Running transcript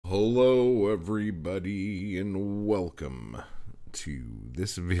Hello everybody and welcome to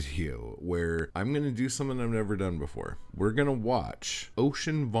this video where I'm going to do something I've never done before. We're going to watch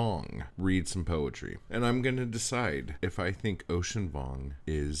Ocean Vuong read some poetry, and I'm going to decide if I think Ocean Vuong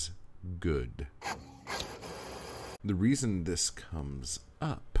is good. The reason this comes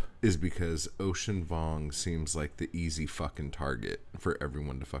up is because Ocean Vuong seems like the easy fucking target for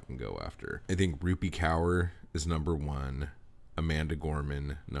everyone to fucking go after. I think Rupi Kaur is number one, Amanda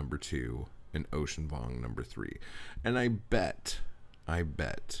Gorman number two, and Ocean Vuong number three. And I bet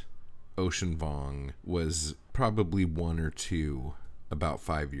Ocean Vuong was probably one or two about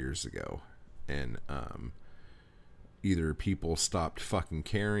 5 years ago. And either people stopped fucking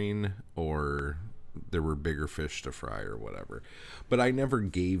caring or there were bigger fish to fry or whatever. But I never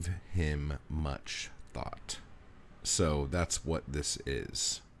gave him much thought. So that's what this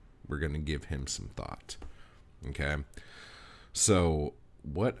is. We're going to give him some thought. Okay? So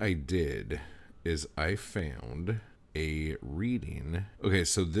what I did is I found a reading. Okay,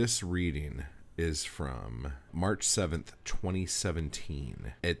 so this reading is from March 7th,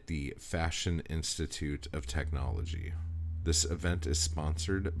 2017 at the Fashion Institute of Technology. This event is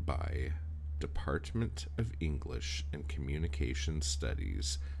sponsored by Department of English and Communication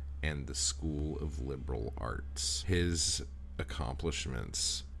Studies and the School of Liberal Arts. His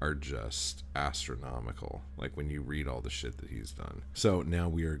accomplishments are just astronomical, like when you read all the shit that he's done. So now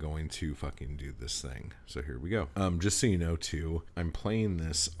we are going to fucking do this thing. So here we go. Just so you know too, I'm playing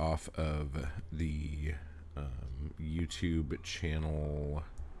this off of the YouTube channel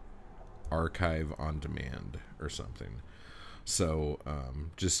Archive on Demand or something. So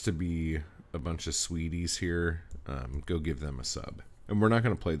just to be a bunch of sweeties here, go give them a sub. And we're not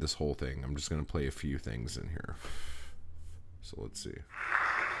going to play this whole thing. I'm just going to play a few things in here. So let's see.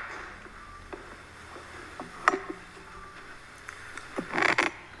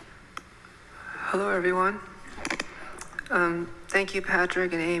 Hello, everyone. Thank you,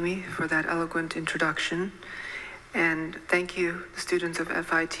 Patrick and Amy, for that eloquent introduction. And thank you, the students of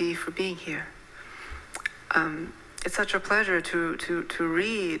FIT, for being here. It's such a pleasure to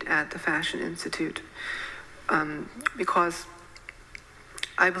read at the Fashion Institute because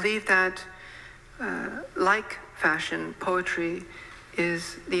I believe that, like fashion, poetry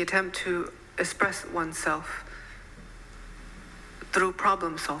is the attempt to express oneself through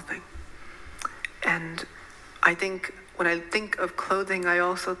problem solving. And I think when I think of clothing, I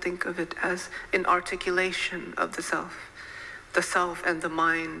also think of it as an articulation of the self and the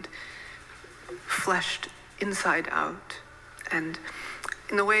mind fleshed inside out. And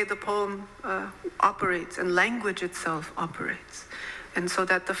in the way the poem operates and language itself operates. And so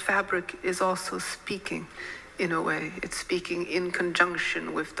that the fabric is also speaking in a way. It's speaking in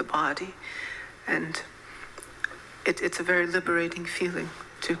conjunction with the body. And it's a very liberating feeling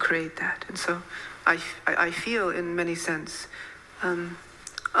to create that. And so I feel in many sense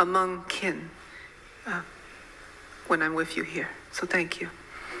among kin when I'm with you here. So thank you.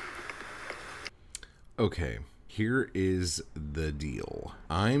 Okay, here is the deal.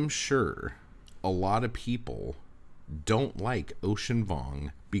 I'm sure a lot of people don't like Ocean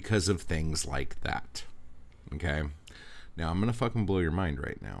Vuong because of things like that. Okay? Now, I'm going to fucking blow your mind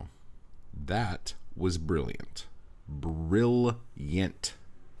right now. That was brilliant. Brilliant.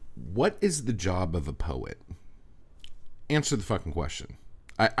 What is the job of a poet? Answer the fucking question.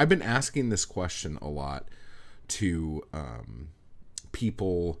 I've been asking this question a lot to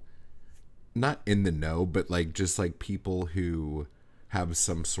people, not in the know, but like just like people who have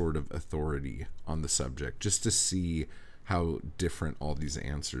some sort of authority on the subject, just to see how different all these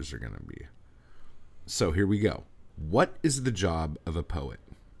answers are going to be. So here we go. What is the job of a poet?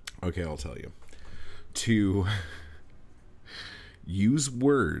 Okay, I'll tell you. To use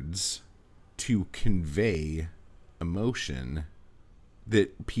words to convey emotion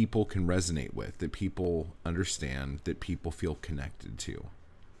that people can resonate with, that people understand, that people feel connected to.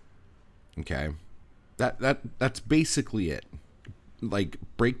 Okay? That's basically it. Like,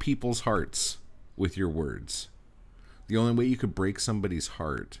 break people's hearts with your words. The only way you could break somebody's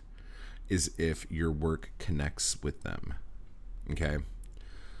heart is if your work connects with them. Okay?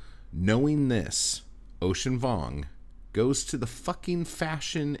 Knowing this, Ocean Vuong goes to the fucking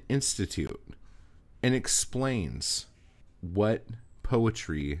Fashion Institute and explains what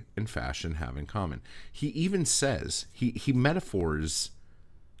poetry and fashion have in common. He even says, he metaphors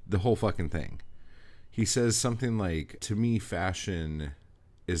the whole fucking thing. He says something like, to me, fashion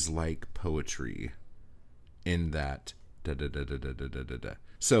is like poetry in that da da da da da da da da.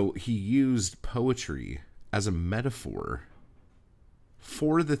 So he used poetry as a metaphor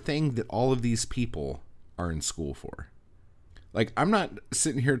for the thing that all of these people are in school for. Like, I'm not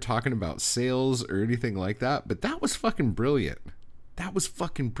sitting here talking about sales or anything like that, but that was fucking brilliant. That was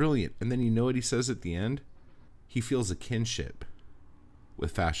fucking brilliant. And then you know what he says at the end? He feels a kinship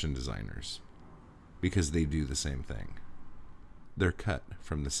with fashion designers because they do the same thing. They're cut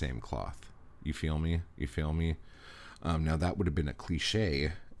from the same cloth. You feel me? You feel me? Now, that would have been a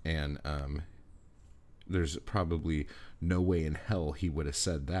cliche, and there's probably no way in hell he would have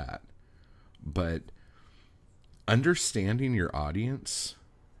said that. But understanding your audience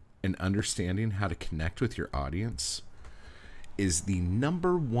and understanding how to connect with your audience is the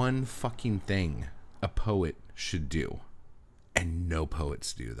number one fucking thing a poet should do. And no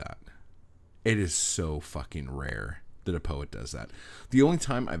poets do that. It is so fucking rare that a poet does that. The only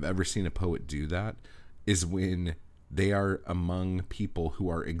time I've ever seen a poet do that is when they are among people who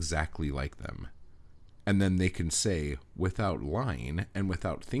are exactly like them. And then they can say, without lying and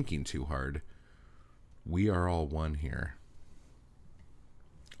without thinking too hard, we are all one here.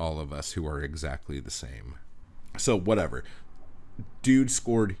 All of us who are exactly the same. So whatever. Dude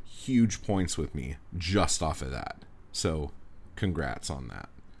scored huge points with me just off of that. So congrats on that.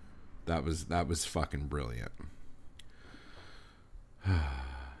 That was fucking brilliant.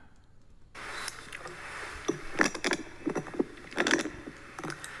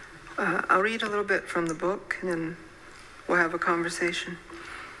 I'll read a little bit from the book and then we'll have a conversation.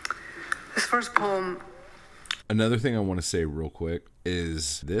 This first poem. Another thing I want to say real quick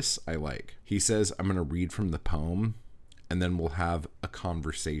is this I like. He says, I'm going to read from the poem and then we'll have a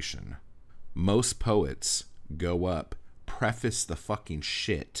conversation. Most poets go up, preface the fucking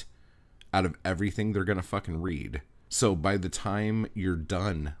shit out of everything they're going to fucking read. So by the time you're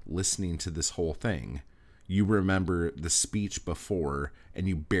done listening to this whole thing, you remember the speech before and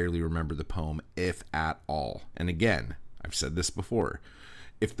you barely remember the poem, if at all. And again, I've said this before.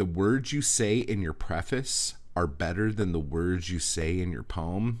 If the words you say in your preface are better than the words you say in your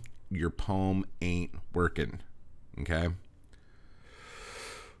poem ain't working. Okay?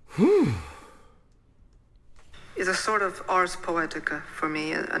 Whew. Is a sort of ars poetica for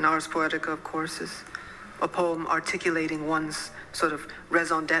me. An ars poetica, of course, is a poem articulating one's sort of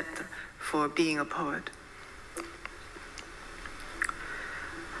raison d'etre for being a poet.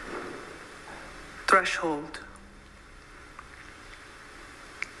 Threshold.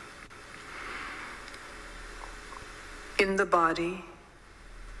 In the body,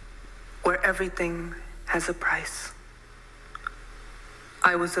 where everything has a price,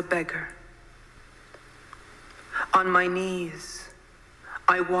 I was a beggar. On my knees,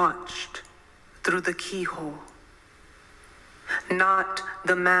 I watched through the keyhole, not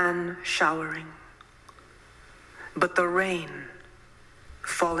the man showering, but the rain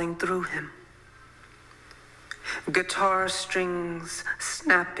falling through him. Guitar strings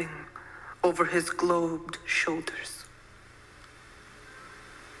snapping over his globed shoulders.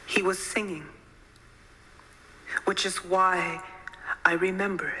 He was singing, which is why I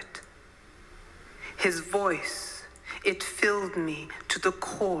remember it. His voice, it filled me to the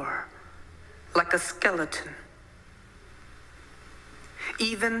core like a skeleton.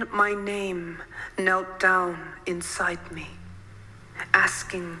 Even my name knelt down inside me,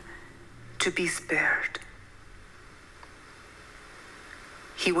 asking to be spared.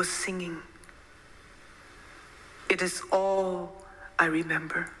 He was singing. It is all I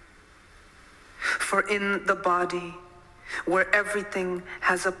remember. For in the body, where everything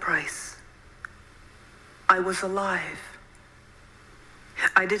has a price, I was alive.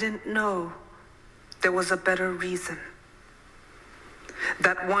 I didn't know there was a better reason.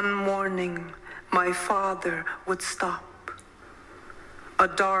 That one morning, my father would stop. A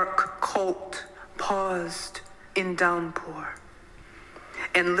dark colt paused in downpour,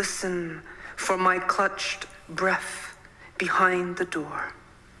 and listen for my clutched breath behind the door.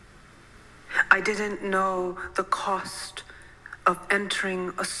 I didn't know the cost of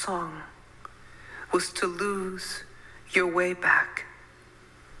entering a song was to lose your way back.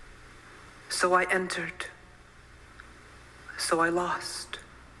 So I entered. So I lost.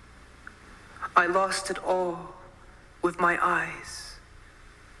 I lost it all with my eyes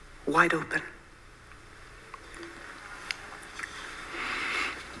wide open.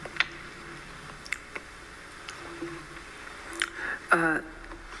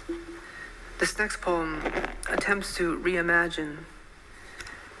 This next poem attempts to reimagine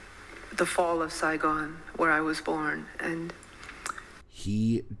the fall of Saigon, where I was born, and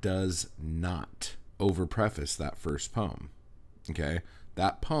he does not overpreface that first poem. Okay?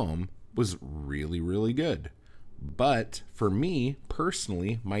 That poem was really, really good. But for me,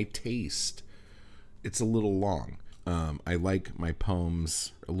 personally, my taste, it's a little long. I like my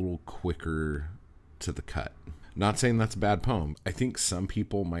poems a little quicker to the cut. Not saying that's a bad poem. I think some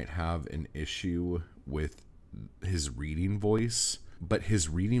people might have an issue with his reading voice, but his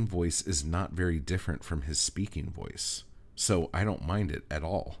reading voice is not very different from his speaking voice. So I don't mind it at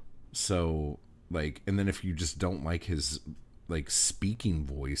all. So, like, and then if you just don't like his, like, speaking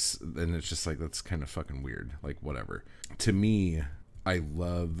voice, then it's just like, that's kind of fucking weird. Like, whatever. To me, I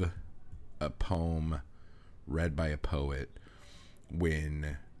love a poem read by a poet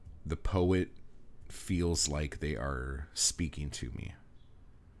when the poet feels like they are speaking to me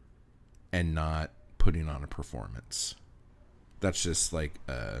and not putting on a performance. That's just like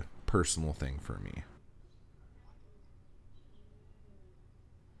a personal thing for me.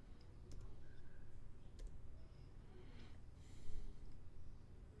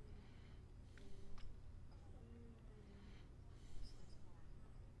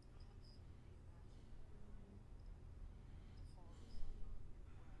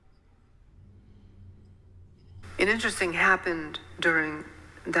 An interesting happened during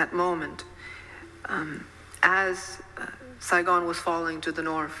that moment. As Saigon was falling to the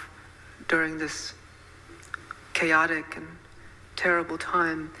north during this chaotic and terrible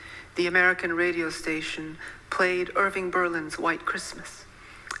time, the American radio station played Irving Berlin's White Christmas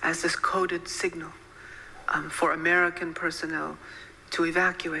as this coded signal for American personnel to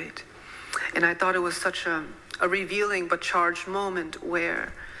evacuate. And I thought it was such a revealing but charged moment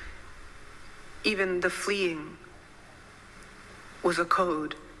where even the fleeing was a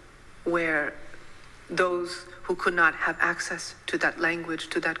code, where those who could not have access to that language,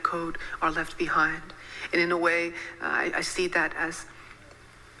 to that code, are left behind. And in a way, I see that as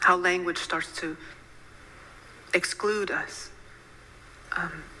how language starts to exclude us,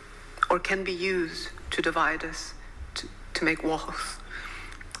 or can be used to divide us, to make walls.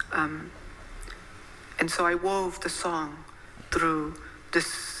 And so I wove the song through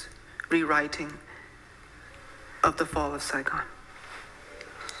this rewriting of the fall of Saigon.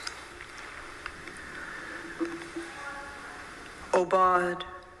 Obad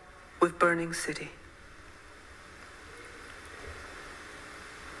with burning city.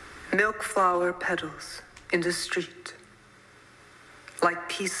 Milk flower petals in the street, like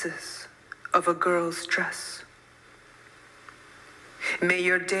pieces of a girl's dress. May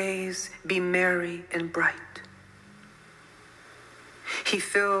your days be merry and bright. He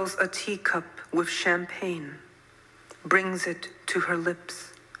fills a teacup with champagne, brings it to her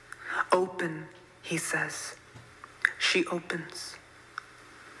lips. Open, he says. She opens.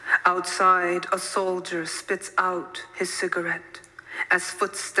 Outside, a soldier spits out his cigarette as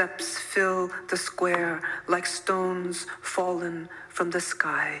footsteps fill the square like stones fallen from the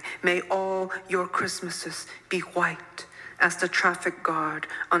sky. May all your Christmases be white as the traffic guard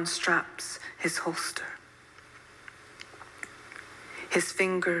unstraps his holster. His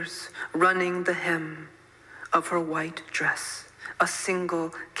fingers running the hem of her white dress. A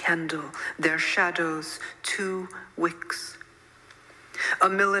single candle, their shadows, 2 wicks. A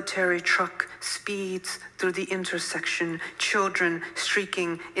military truck speeds through the intersection, children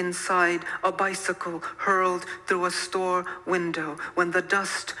streaking inside, a bicycle hurled through a store window. When the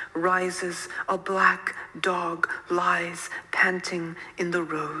dust rises, a black dog lies panting in the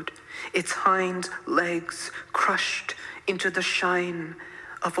road, its hind legs crushed into the shine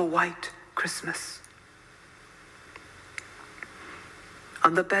of a white Christmas.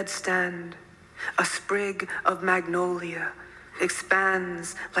 On the bedstand, a sprig of magnolia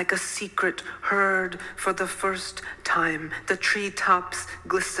expands like a secret heard for the first time. The treetops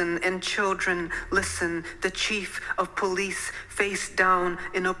glisten and children listen. The chief of police face down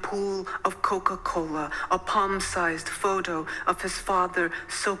in a pool of Coca-Cola, a palm-sized photo of his father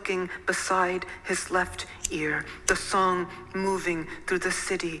soaking beside his left ear. The song moving through the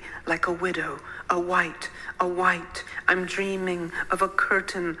city like a widow, a white. I'm dreaming of a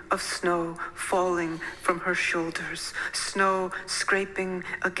curtain of snow falling from her shoulders, snow scraping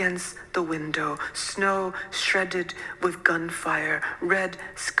against the window, snow shredded with gunfire, red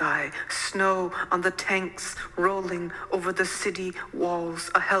sky, snow on the tanks rolling over the city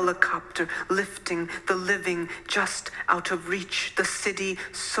walls, a helicopter lifting the living just out of reach, the city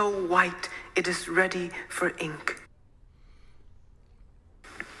so white it is ready for ink.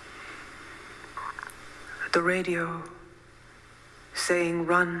 The radio saying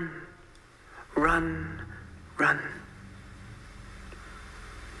run, run, run.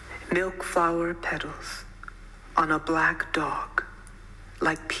 Milk flower petals on a black dog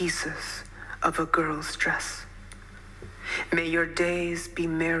like pieces of a girl's dress. May your days be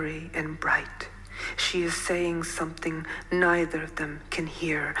merry and bright. She is saying something neither of them can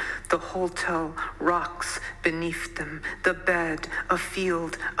hear. The hotel rocks beneath them, the bed a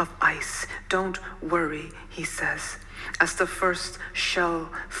field of ice. Don't worry, he says, as the first shell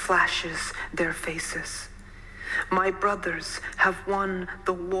flashes their faces. My brothers have won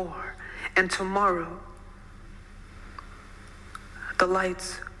the war, and tomorrow the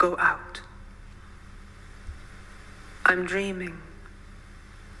lights go out. I'm dreaming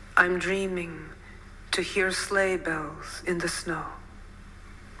to hear sleigh bells in the snow.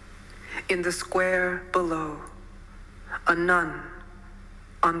 In the square below, a nun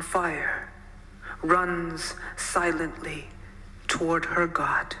on fire runs silently toward her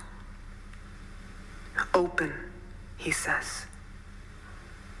God. Open, he says.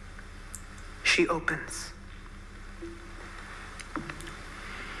 She opens.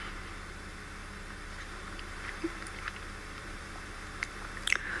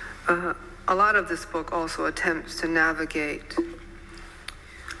 A lot of this book also attempts to navigate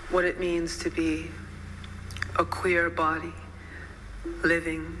what it means to be a queer body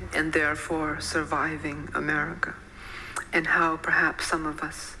living and therefore surviving America, and how perhaps some of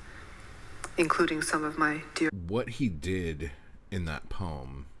us, including some of my dear... What he did in that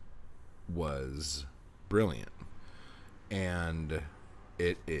poem was brilliant, and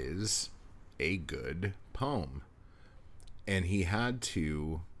it is a good poem, and he had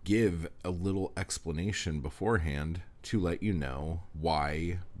to give a little explanation beforehand to let you know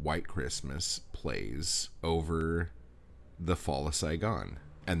why White Christmas plays over the Fall of Saigon,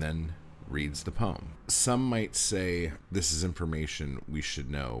 and then reads the poem. Some might say this is information we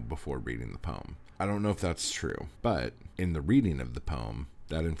should know before reading the poem. I don't know if that's true, but in the reading of the poem,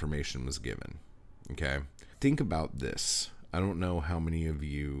 that information was given. Okay? Think about this. I don't know how many of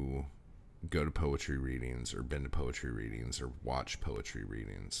you go to poetry readings or been to poetry readings or watch poetry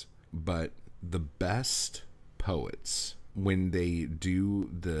readings, but the best poets, when they do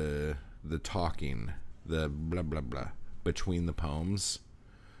the talking, the blah blah blah between the poems,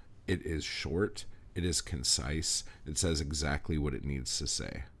 it is short, it is concise, it says exactly what it needs to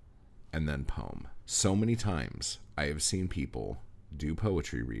say, and then poem. So many times I have seen people do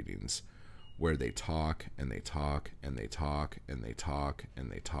poetry readings where they talk and they talk and they talk and they talk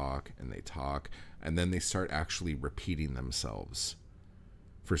and they talk and they talk, and then they start actually repeating themselves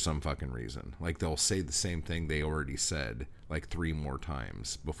for some fucking reason. Like, they'll say the same thing they already said like 3 more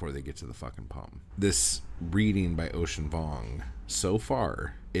times before they get to the fucking poem. This reading by Ocean Vuong so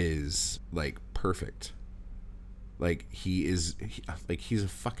far is like perfect. Like, he's a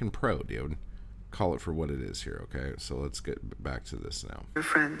fucking pro, dude. Call it for what it is here, okay? So let's get back to this now. Your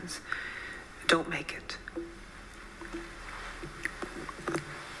friends don't make it.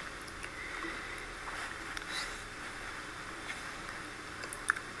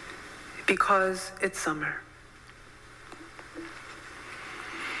 Because it's summer.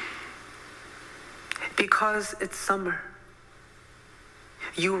 Because it's summer.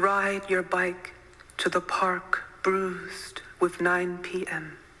 You ride your bike to the park bruised with 9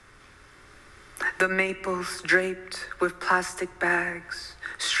 p.m. The maples draped with plastic bags,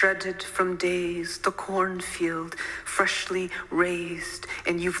 shredded from days, the cornfield freshly raised,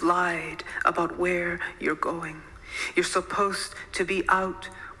 and you've lied about where you're going. You're supposed to be out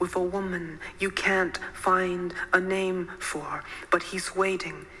with a woman you can't find a name for, but he's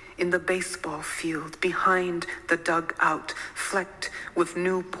waiting in the baseball field behind the dugout, flecked with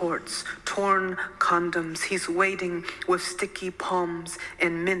Newports, torn condoms. He's waiting with sticky palms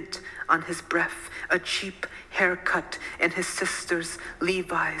and mint on his breath, a cheap haircut, and his sister's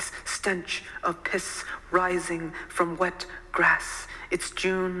Levi's, stench of piss rising from wet grass. It's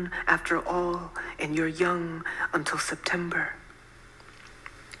June after all, and you're young until September.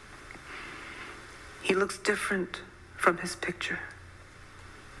 He looks different from his picture.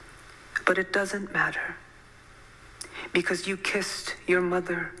 But it doesn't matter, because you kissed your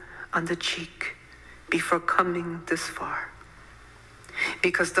mother on the cheek before coming this far.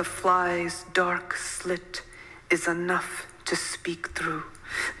 Because the fly's dark slit is enough to speak through.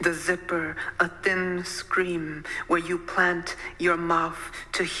 The zipper, a thin scream where you plant your mouth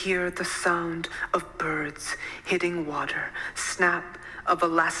to hear the sound of birds hitting water, snap of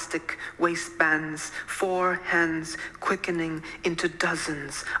elastic waistbands, 4 hands quickening into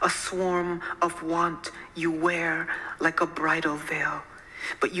dozens, a swarm of want you wear like a bridal veil,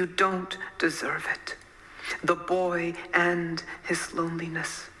 but you don't deserve it. The boy and his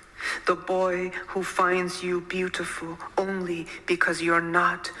loneliness. The boy who finds you beautiful only because you're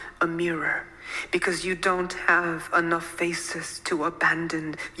not a mirror. because you don't have enough faces to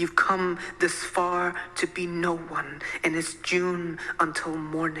abandon. You've come this far to be no one, and it's June until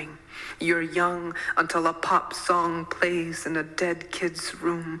morning. You're young until a pop song plays in a dead kid's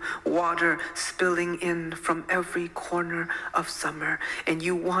room, water spilling in from every corner of summer, and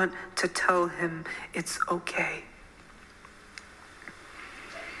you want to tell him it's okay.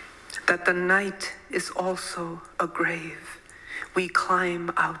 That the night is also a grave we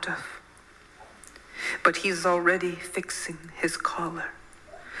climb out of. But he's already fixing his collar.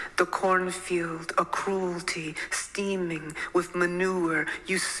 The cornfield, a cruelty, steaming with manure.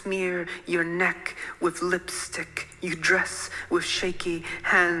 You smear your neck with lipstick. You dress with shaky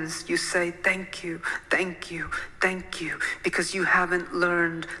hands. You say, thank you, thank you, thank you, because you haven't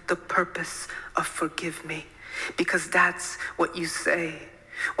learned the purpose of forgive me. Because that's what you say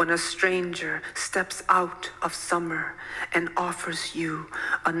when a stranger steps out of summer and offers you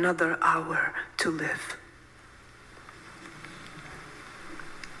another hour to live.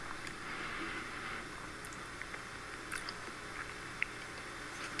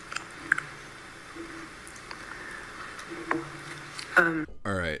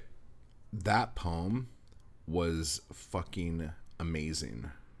 All right. That poem was fucking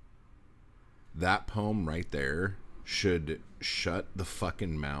amazing. That poem right there should shut the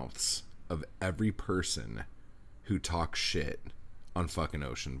fucking mouths of every person who talks shit on fucking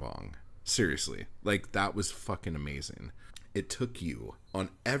Ocean Vuong. Seriously. Like, that was fucking amazing. It took you on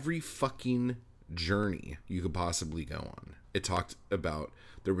every fucking journey you could possibly go on. It talked about,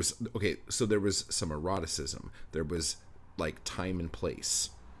 there was some eroticism. There was, like, time and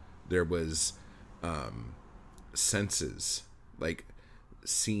place. There was senses, like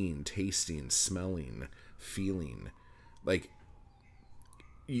seeing, tasting, smelling, feeling. Like,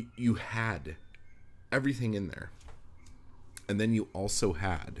 you had everything in there. And then you also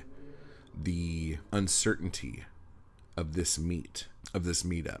had the uncertainty of this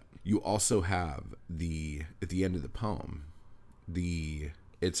meetup. You also have at the end of the poem,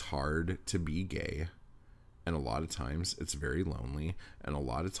 it's hard to be gay, and a lot of times it's very lonely, and a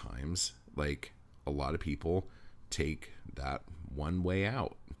lot of times, like, a lot of people take that one way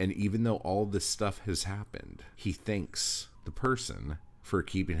out. And even though all this stuff has happened, he thanks the person for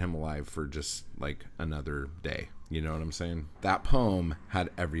keeping him alive for just like another day. You know what I'm saying? That poem had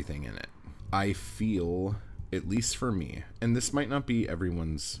everything in it. I feel, at least for me, and this might not be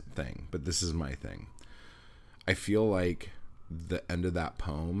everyone's thing, but this is my thing. I feel like the end of that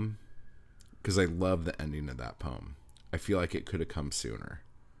poem, because I love the ending of that poem, I feel like it could have come sooner.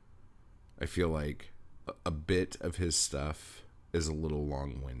 I feel like a bit of his stuff is a little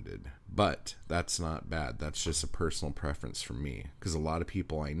long-winded, but that's not bad. That's just a personal preference for me, because a lot of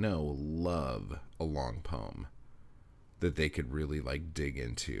people I know love a long poem that they could really like dig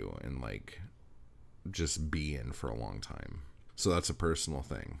into and like just be in for a long time. So that's a personal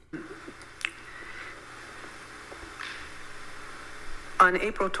thing. On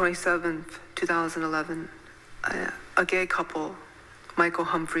April 27th, 2011, a gay couple, Michael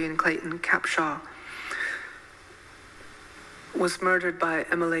Humphrey and Clayton Capshaw, was murdered by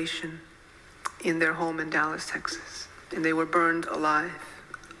immolation in their home in Dallas, Texas. And they were burned alive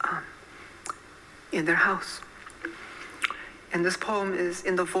in their house. And this poem is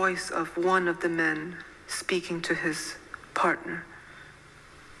in the voice of one of the men speaking to his partner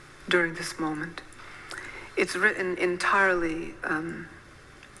during this moment. It's written entirely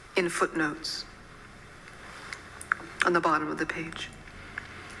in footnotes on the bottom of the page.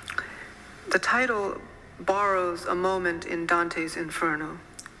 The title borrows a moment in Dante's Inferno,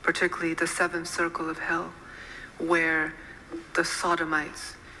 particularly the seventh circle of hell, where the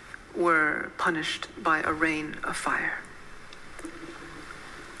sodomites were punished by a rain of fire.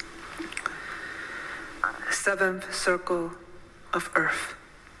 Seventh circle of earth.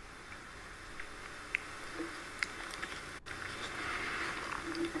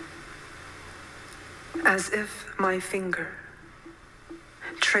 As if my finger,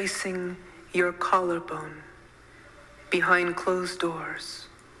 tracing your collarbone behind closed doors,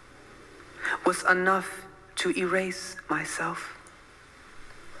 was enough to erase myself,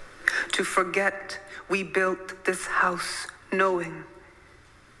 to forget we built this house knowing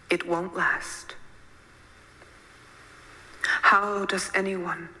it won't last. How does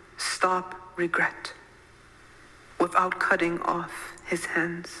anyone stop regret without cutting off his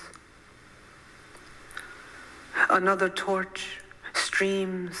hands? Another torch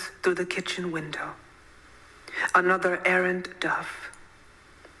streams through the kitchen window. Another errant dove.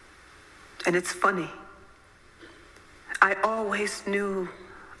 And it's funny. I always knew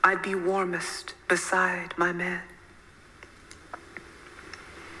I'd be warmest beside my man.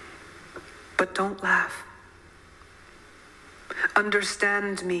 but don't laugh.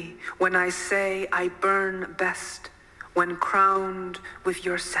 Understand me when I say I burn best when crowned with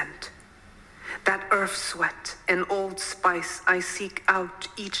your scent. That earth sweat and old spice I seek out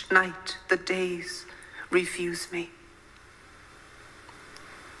each night the days refuse me.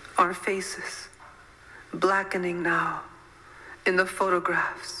 Our faces, blackening now in the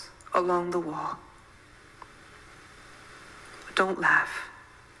photographs along the wall. Don't laugh.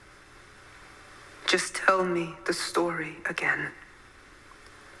 Just tell me the story again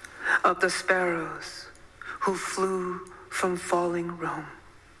of the sparrows who flew from falling Rome.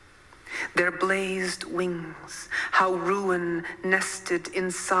 Their blazed wings, how ruin nested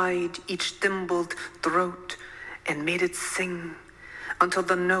inside each thimbled throat and made it sing until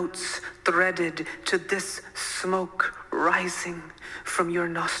the notes threaded to this smoke rising from your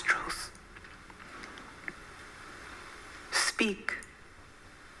nostrils. Speak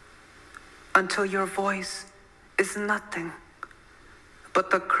until your voice is nothing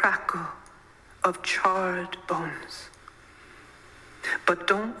but the crackle of charred bones. But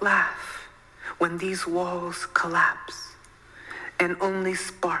don't laugh when these walls collapse and only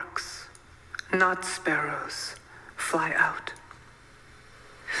sparks, not sparrows, fly out.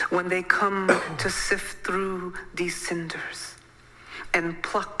 When they come to sift through these cinders and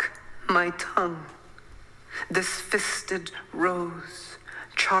pluck my tongue, this fisted rose,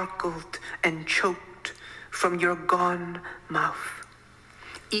 charcoaled and choked from your gone mouth,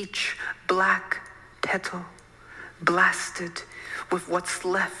 each black petal blasted with what's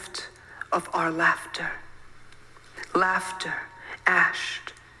left of our laughter. Laughter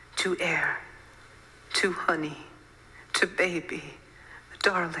ashed to air, to honey, to baby,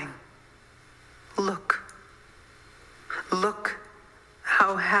 darling. Look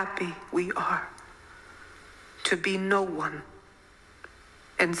how happy we are to be no one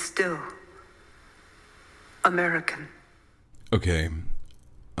and still American. Okay.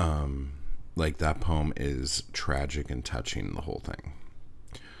 Like, that poem is tragic and touching, the whole thing.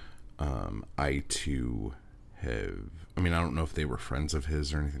 I too I don't know if they were friends of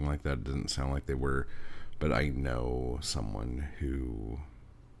his or anything like that. It didn't sound like they were, but I know someone who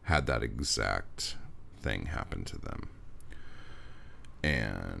had that exact thing happen to them.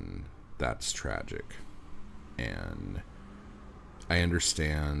 And that's tragic. And I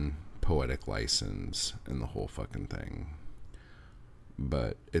understand poetic license and the whole fucking thing.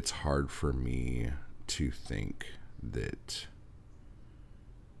 But it's hard for me to think that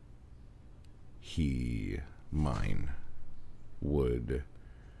mine would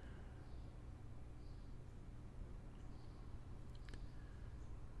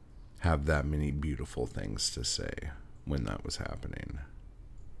have that many beautiful things to say when that was happening.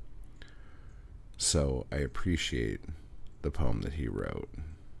 So I appreciate the poem that he wrote.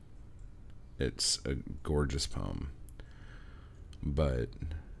 It's a gorgeous poem. But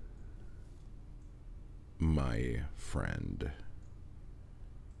my friend,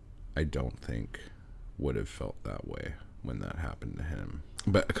 I don't think would have felt that way when that happened to him.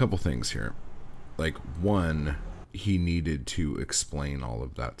 But a couple things here. Like, one, he needed to explain all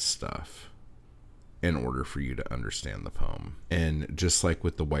of that stuff in order for you to understand the poem. And just like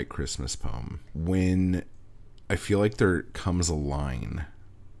with the White Christmas poem, when I feel like there comes a line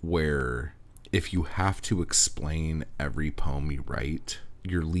where if you have to explain every poem you write,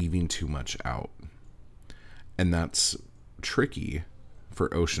 you're leaving too much out. And that's tricky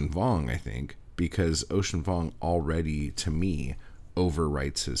for Ocean Vuong, I think, because Ocean Vuong already, to me,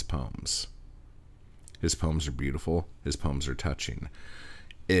 overwrites his poems. His poems are beautiful. His poems are touching.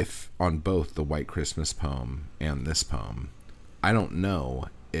 If on both the White Christmas poem and this poem, I don't know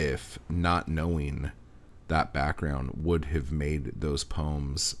if not knowing that background would have made those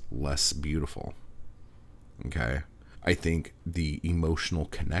poems less beautiful. Okay? I think the emotional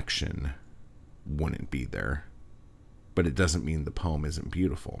connection wouldn't be there, but it doesn't mean the poem isn't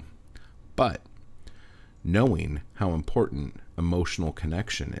beautiful. But knowing how important emotional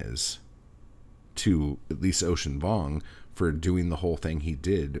connection is to at least Ocean Vuong for doing the whole thing he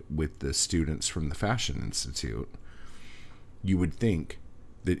did with the students from the Fashion Institute, you would think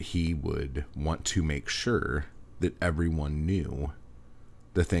that he would want to make sure that everyone knew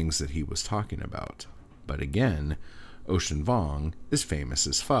the things that he was talking about. But again, Ocean Vuong is famous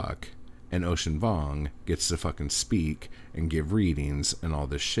as fuck, and Ocean Vuong gets to fucking speak and give readings and all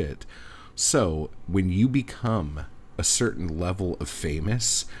this shit. So when you become a certain level of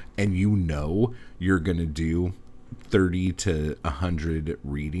famous and you know you're gonna do 30 to 100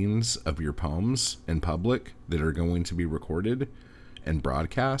 readings of your poems in public that are going to be recorded and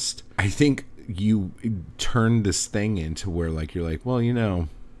broadcast, I think you turn this thing into where, like, you're like, well, you know,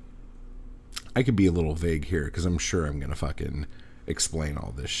 I could be a little vague here because I'm sure I'm going to fucking explain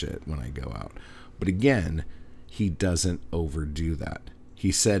all this shit when I go out. But again, he doesn't overdo that.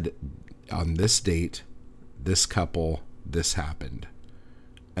 He said, on this date, this couple, this happened.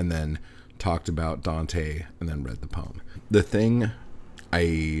 And then talked about Dante and then read the poem. The thing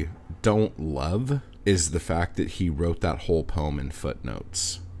I don't love is the fact that he wrote that whole poem in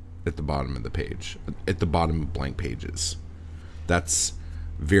footnotes at the bottom of the page, at the bottom of blank pages. That's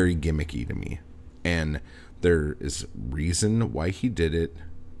very gimmicky to me. And there is reason why he did it,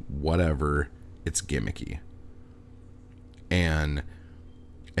 whatever, it's gimmicky. And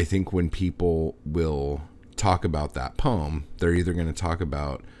I think when people will talk about that poem, they're either going to talk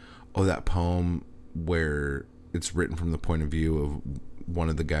about, oh, that poem where it's written from the point of view of one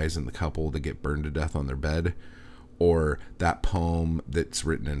of the guys in the couple that get burned to death on their bed, or that poem that's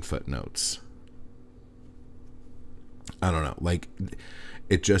written in footnotes. I don't know. Like,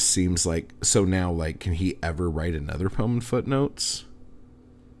 it just seems like, so now, like, can he ever write another poem in footnotes?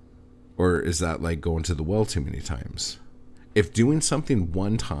 Or is that like going to the well too many times? If doing something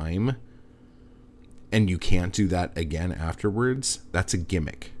one time and you can't do that again afterwards, that's a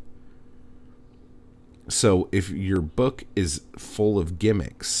gimmick. So if your book is full of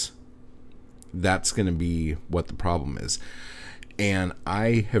gimmicks, that's going to be what the problem is. And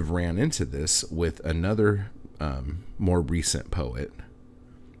I have ran into this with another more recent poet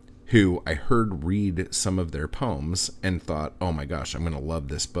who I heard read some of their poems and thought, oh my gosh, I'm going to love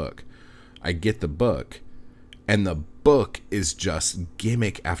this book. I get the book, and the book is just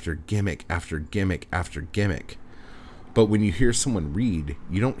gimmick after gimmick after gimmick after gimmick. But when you hear someone read,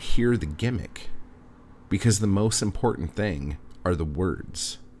 you don't hear the gimmick, because the most important thing are the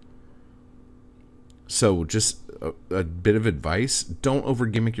words. So just a bit of advice, don't over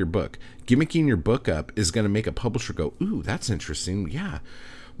gimmick your book. Gimmicking your book up is going to make a publisher go, ooh, that's interesting. Yeah,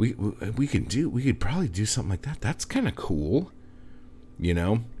 we could probably do something like that. That's kind of cool, you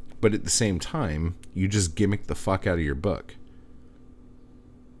know? But at the same time, you just gimmick the fuck out of your book.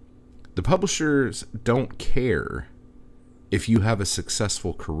 The publishers don't care if you have a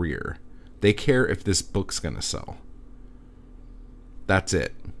successful career. They care if this book's going to sell. That's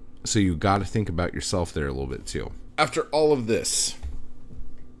it. So you got to think about yourself there a little bit too. After all of this,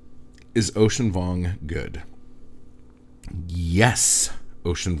 is Ocean Vuong good? Yes,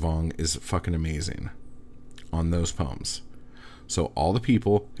 Ocean Vuong is fucking amazing on those poems. So all the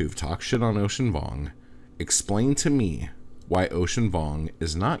people who've talked shit on Ocean Vuong, explain to me why Ocean Vuong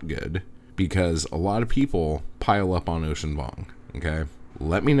is not good, because a lot of people pile up on Ocean Vuong, okay?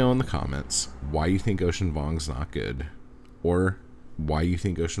 Let me know in the comments why you think Ocean Vuong's not good, or why you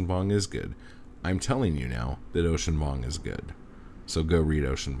think Ocean Vuong is good. I'm telling you now that Ocean Vuong is good. So go read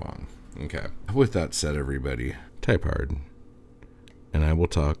Ocean Vuong. Okay. With that said, everybody, type hard. And I will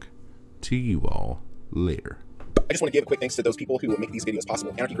talk to you all later. I just want to give a quick thanks to those people who make these videos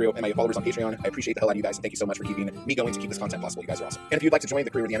possible. Anarchy Crew and my followers on Patreon. I appreciate the hell out of you guys. Thank you so much for keeping me going to keep this content possible. You guys are awesome. And if you'd like to join the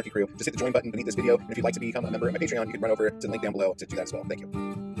crew or the Anarchy Crew, just hit the join button beneath this video. And if you'd like to become a member of my Patreon, you can run over to the link down below to do that as well. Thank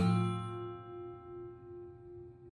you.